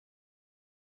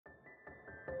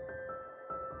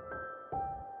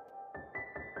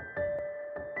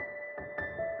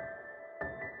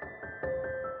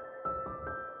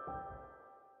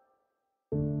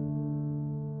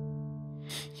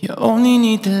You only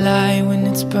need the light when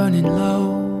it's burning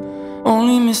low.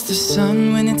 Only miss the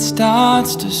sun when it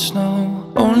starts to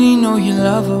snow. Only know you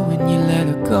love her when you let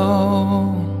her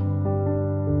go.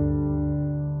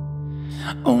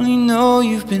 Only know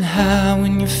you've been high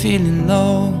when you're feeling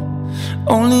low.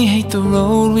 Only hate the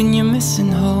road when you're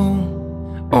missing home.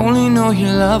 Only know you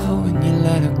love her when you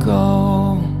let her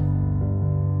go.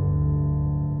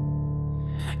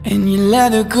 And you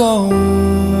let her go.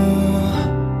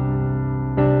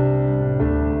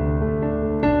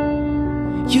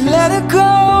 You let her go.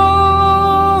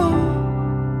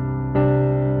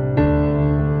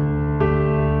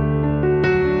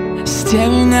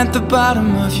 Staring at the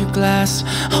bottom of your glass,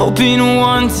 hoping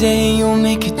one day you'll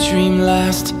make a dream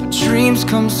last. But dreams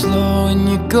come slow and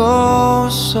you go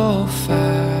so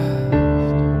fast.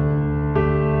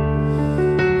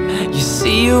 You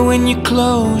see her when you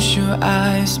close your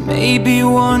eyes. Maybe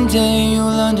one day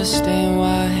you'll understand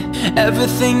why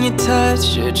everything you touch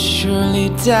should surely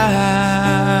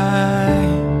dies.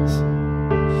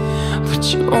 But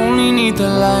you only need the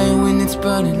light when it's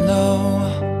burning low.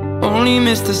 Only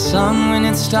miss the sun when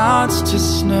it starts to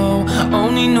snow.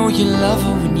 Only know you love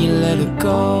her when you let her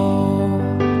go.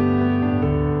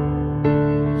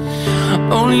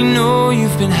 Only know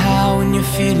you've been high when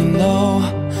you're feeling low.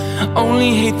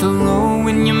 Only hate the road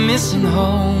when you're missing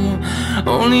home.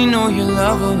 Only know you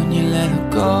love her when you let her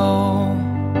go.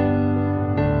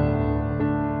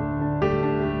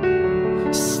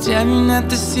 Staring at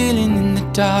the ceiling in the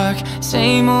dark,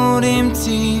 same old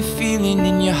empty feeling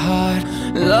in your heart.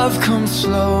 Love comes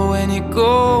slow and it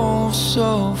goes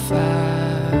so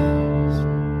fast.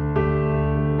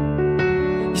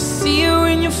 You see her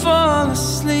when you fall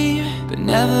asleep, but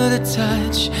never to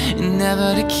touch and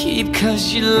never to keep,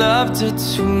 'cause you loved her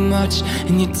too much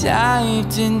and you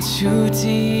dived in too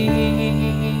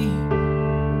deep.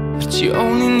 But you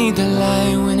only need the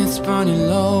light when it's burning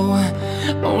low.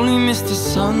 Only miss the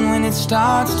sun when it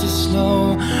starts to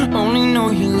slow. Only know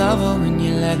you love her when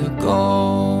you let her go.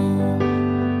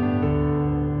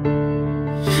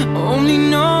 Only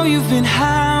know you've been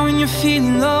high when you're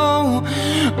feeling low.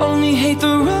 Only hate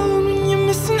the road when you're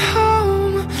missing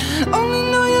home. Only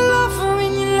know you love her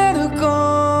when you let her go.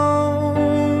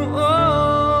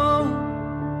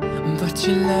 But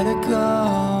you let her go.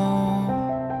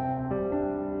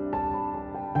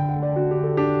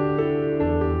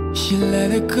 You let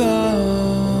her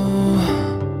go.